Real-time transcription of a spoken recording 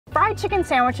fried chicken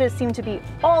sandwiches seem to be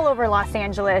all over Los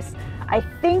Angeles. I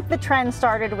think the trend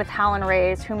started with Hal and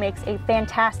Ray's, who makes a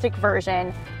fantastic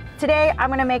version. Today, I'm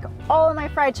gonna make all of my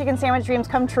fried chicken sandwich dreams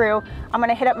come true. I'm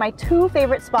gonna hit up my 2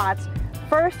 favorite spots.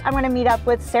 First, I'm gonna meet up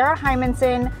with Sara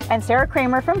Hymanson and Sara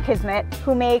Kramer from Kismet,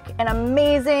 who make an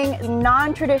amazing,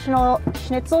 non-traditional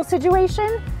schnitzel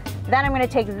situation. Then I'm gonna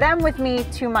take them with me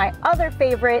to my other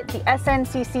favorite, the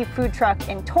SNCC food truck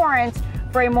in Torrance,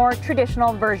 for a more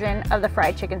traditional version of the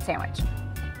fried chicken sandwich.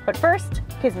 But first,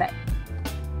 Kismet.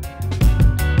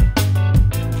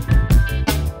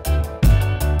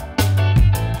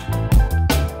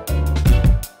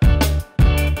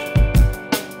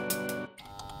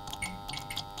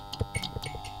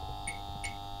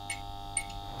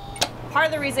 Part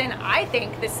of the reason I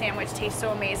think this sandwich tastes so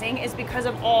amazing is because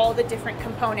of all the different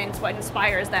components, what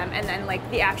inspires them, and then like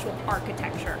the actual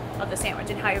architecture of the sandwich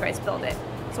and how you guys build it.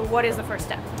 So what is the first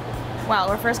step? Well,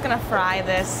 we're first gonna fry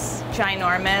this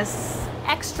ginormous,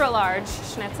 extra large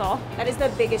schnitzel. That is the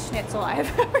biggest schnitzel I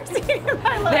have ever seen in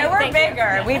my life. There were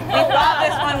bigger. We thought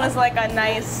this one was like a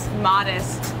nice,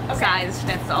 modest size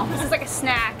schnitzel. This is like a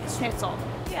snack schnitzel.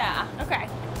 Yeah. Okay.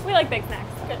 We like big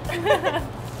snacks. Good.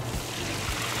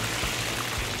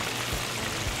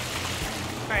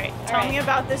 All right, tell me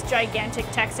about this gigantic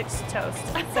Texas toast.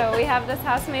 So we have this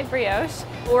house-made brioche.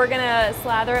 We're gonna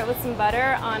slather it with some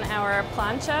butter on our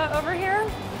plancha over here.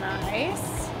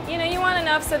 Nice. You know, you want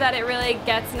enough so that it really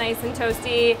gets nice and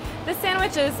toasty. This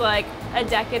sandwich is like a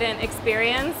decadent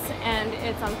experience, and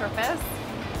it's on purpose.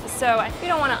 So you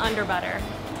don't want to under butter.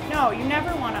 No, you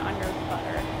never want to under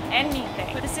butter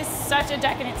anything. This is such a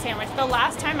decadent sandwich. The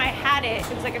last time I had it,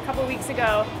 it was like a couple weeks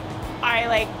ago. I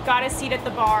like got a seat at the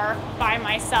bar by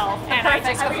myself, and I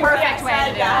just way to do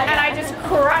it. And I just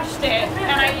crushed it.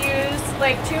 And I used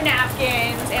like 2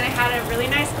 napkins, and I had a really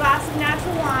nice glass of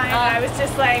natural wine. And I was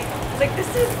just like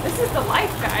this is the life,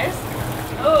 guys.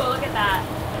 Oh, look at that.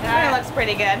 It looks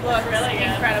pretty good. Looks really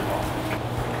incredible.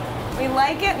 We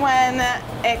like it when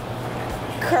it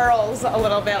curls a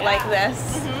little bit like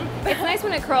this. It's nice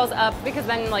when it curls up because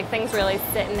then like things really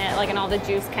sit in it, like, and all the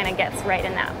juice kind of gets right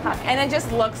in that pocket. And it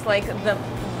just looks like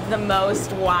the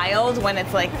most wild when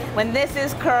it's like, when this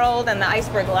is curled and the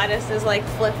iceberg lettuce is like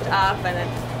flipped up and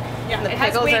the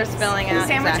pickles are spilling out. The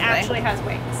sandwich actually has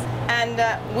wings. And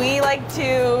we like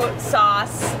to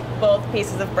sauce both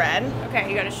pieces of bread. Okay,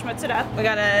 you gotta schmutz it up. We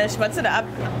gotta schmutz it up.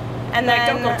 And like,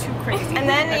 then don't go too crazy. And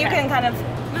then you can kind of.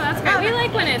 No, that's great. We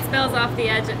like when it spills off the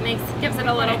edge. It gives it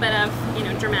a little bit of, you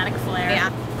know, dramatic flair.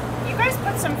 Yeah. You guys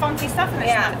put some funky stuff in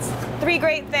this schmutz. 3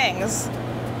 great things: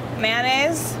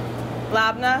 mayonnaise,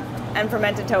 labna, and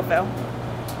fermented tofu.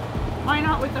 Why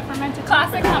not with the fermented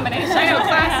Classic tofu? combination. I know,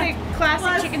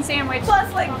 classic chicken sandwich.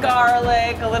 Plus like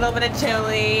garlic, a little bit of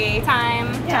chili,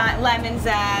 Thyme. lemon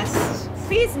zest.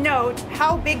 Please note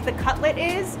how big the cutlet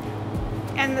is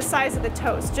and the size of the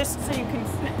toast, just so you can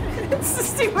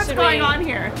see what's going on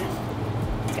here.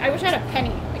 I wish I had a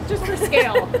penny, like just for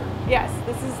scale. Yes,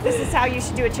 this is how you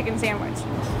should do a chicken sandwich.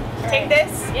 Take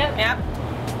this. Yep.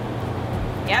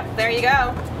 Yep, there you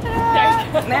go.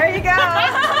 There you go.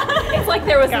 It's like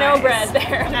there was no bread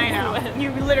there. I know.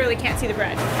 You literally can't see the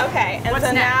bread. Okay, and What's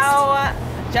so next? now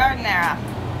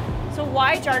giardiniera. So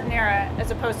why giardiniera as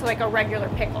opposed to like a regular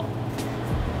pickle?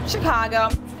 Chicago.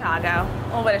 A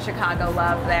little bit of Chicago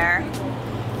love there.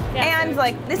 Yeah, And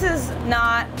like, this is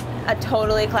not a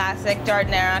totally classic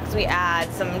giardiniera because we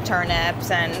add some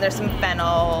turnips and there's some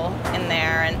fennel in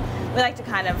there, and we like to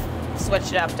kind of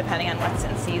switch it up depending on what's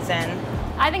in season.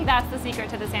 I think that's the secret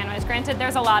to the sandwich. Granted,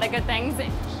 there's a lot of good things,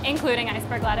 including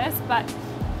iceberg lettuce, but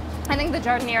I think the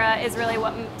giardiniera is really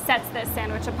what sets this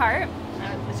sandwich apart.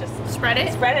 Let's just spread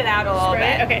it. Spread it out a little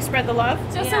bit. Okay, spread the love.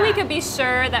 Just so we could be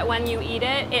sure that when you eat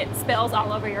it, it spills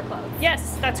all over your clothes.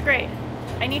 Yes, that's great.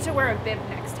 I need to wear a bib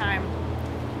next time.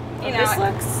 You know, this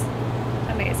looks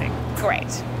amazing.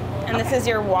 Great. And this is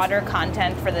your water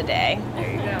content for the day.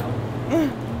 There you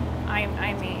go.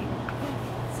 I mean,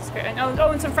 this is great. And oh,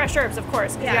 and some fresh herbs, of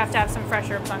course, because you have to have some fresh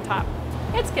herbs on top.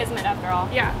 It's Kismet after all.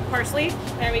 Yeah, parsley.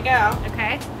 There we go.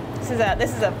 Okay. This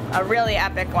is a really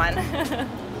epic one.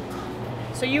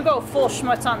 So you go full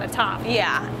schmutz on the top.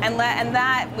 Yeah, and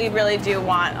that we really do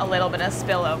want a little bit of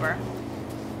spillover.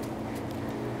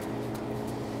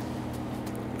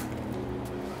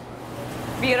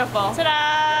 Beautiful.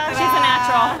 Ta-da! She's a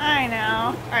natural. I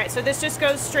know. All right, so this just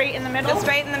goes straight in the middle? Just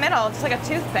straight in the middle, just like a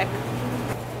toothpick.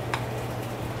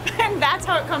 And that's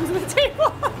how it comes to the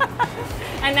table.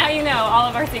 And now you know all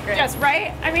of our secrets. Yes,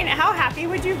 right? I mean, how happy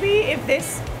would you be if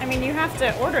this, I mean, you have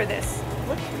to order this.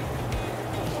 Look,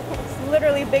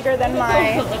 literally bigger than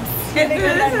my bigger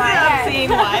than my head.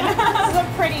 This is a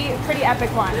pretty epic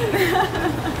one.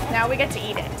 Now we get to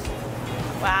eat it.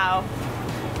 Wow.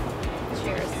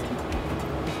 Cheers.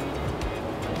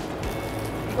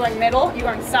 You going middle? You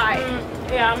going side?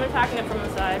 Yeah, I'm attacking it from the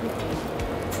side.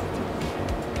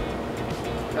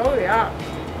 Oh yeah.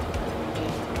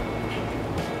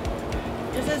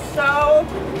 This is so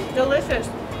delicious.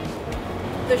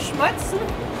 The schmutz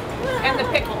and the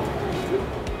pickle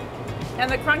and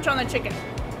the crunch on the chicken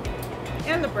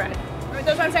and the bread. I mean,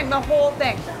 that's what I'm saying. The whole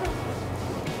thing.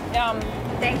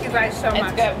 Thank you guys so much.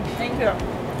 It's good. Thank you.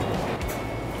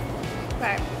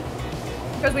 Okay.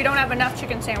 Because we don't have enough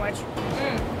chicken sandwich.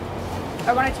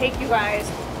 I want to take you guys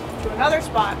to another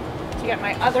spot to get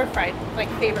my other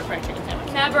favorite fried chicken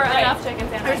sandwich. Never enough chicken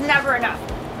sandwich. There's never enough.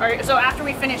 All right, so after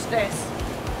we finish this,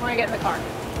 we're gonna get in the car.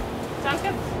 Sounds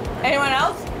good. Anyone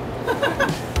else?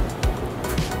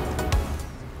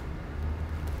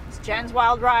 It's Jen's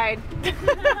wild ride.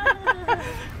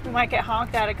 We might get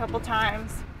honked at a couple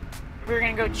times. We're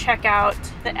gonna go check out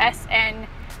the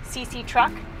SNCC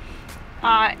truck.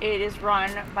 It is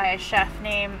run by a chef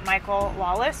named Michael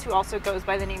Lawless, who also goes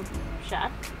by the name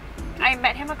Shad. I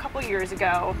met him a couple years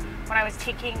ago when I was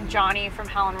taking Johnny from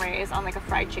Helen Ray's on like a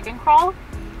fried chicken crawl.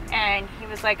 And he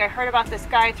was like, I heard about this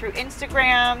guy through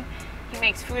Instagram. He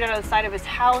makes food out of the side of his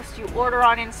house. You order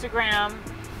on Instagram,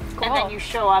 and then you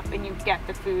show up and you get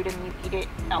the food and you eat it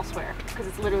elsewhere because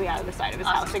it's literally out of the side of his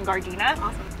house in Gardena.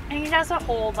 Awesome. And he does a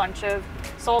whole bunch of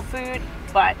soul food,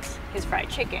 but his fried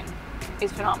chicken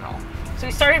is phenomenal. So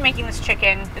he started making this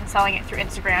chicken and selling it through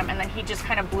Instagram, and then he just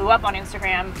kind of blew up on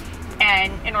Instagram.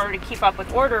 And in order to keep up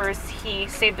with orders, he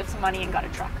saved up some money and got a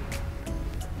truck.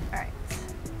 All right.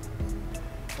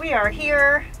 We are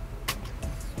here.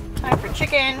 Time for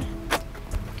chicken.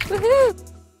 Woohoo!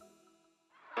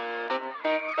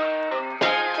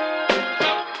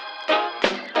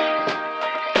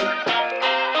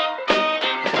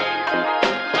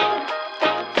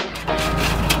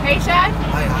 Hey, Shad.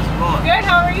 Hi, how's it going? Good,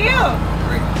 how are you?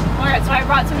 Great. All right, so I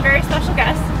brought some very special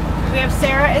guests. We have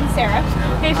Sara and Sara.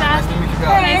 Hey, Shad. Nice to meet you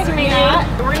guys. Nice to meet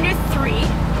you. We're gonna do 3.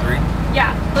 3?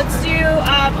 Yeah, let's do,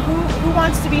 who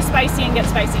wants to be spicy and get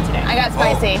spicy today? I got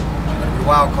spicy.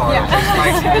 Wild card. Yeah.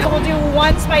 Spicy. We'll do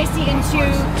 1 spicy and 2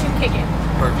 kickin.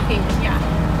 Perfect. Yeah.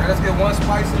 Okay, let's get 1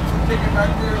 spicy, 2 chicken back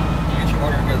there. Get your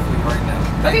order together for you right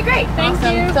now. Okay, great. Thank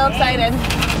Awesome. you. So excited.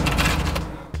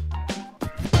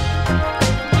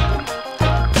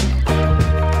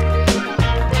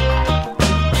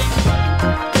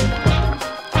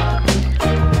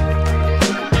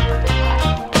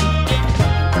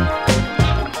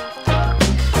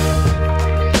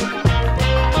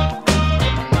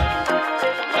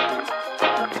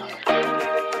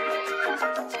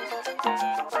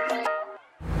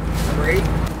 Number 8?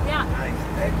 Yeah. Nice.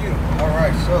 Thank you. All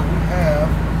right, so we have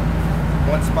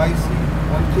 1 spicy,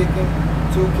 1 kicking,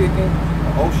 2 kicking,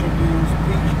 ocean views,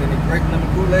 peach, then the grape lemon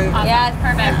Kool-Aid. Yes,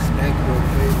 perfect. Thank you.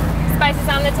 Okay. Spices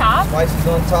on the top. Spices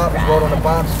on top, it's rolled on the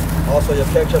box. Also, your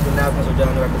ketchup and napkins are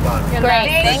down there at the bottom. Great.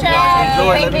 Thank you.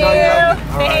 Enjoy. Thank Let me know you like it.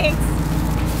 you. All right.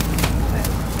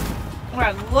 Thanks.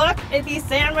 Well, look at these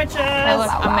sandwiches. That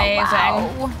looks amazing.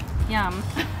 Wow. Yum.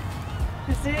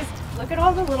 Look at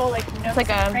all the little like nooks like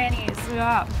and a- crannies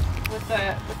Yeah. with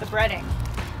the breading.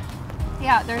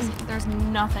 Yeah, there's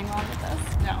nothing wrong with this.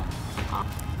 No.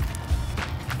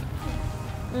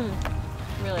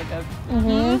 Really good.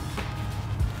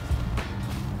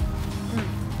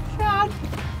 Shad.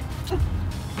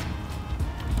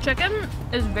 Chicken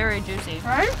is very juicy.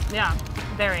 Right? Yeah,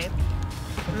 very.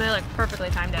 And they like perfectly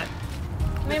timed it.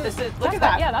 I mean, This is, that's look at white-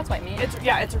 that. Yeah, that's white meat.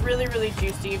 It's really, really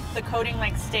juicy. The coating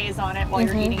like stays on it while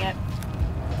you're eating it.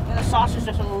 And the sauce is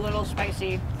just a little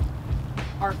spicy.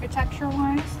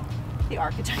 Architecture-wise, the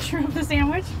architecture of the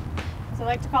sandwich, as I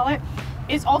like to call it,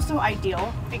 is also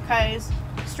ideal because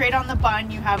straight on the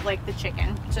bun you have like the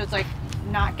chicken. So it's like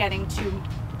not getting too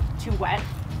wet.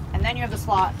 And then you have the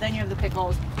slaw, then you have the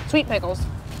pickles. Sweet pickles.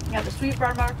 You have the sweet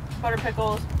butter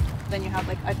pickles, then you have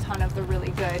like a ton of the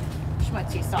really good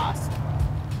schmutzy sauce.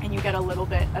 And you get a little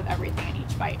bit of everything in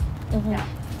each bite. Yeah.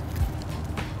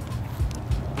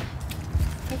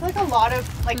 I feel like a lot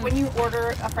of, like when you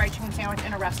order a fried chicken sandwich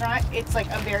in a restaurant, it's like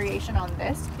a variation on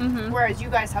this. Whereas you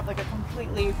guys have like a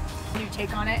completely new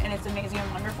take on it and it's amazing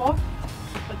and wonderful.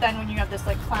 But then when you have this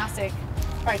like classic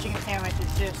fried chicken sandwich,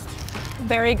 it's just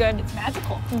very good. It's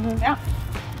magical. Yeah.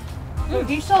 So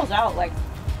he sells out like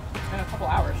in a couple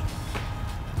hours.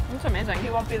 It's amazing. He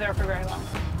won't be there for very long.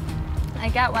 I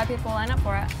get why people line up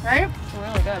for it. Right? It's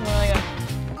really good. Really good.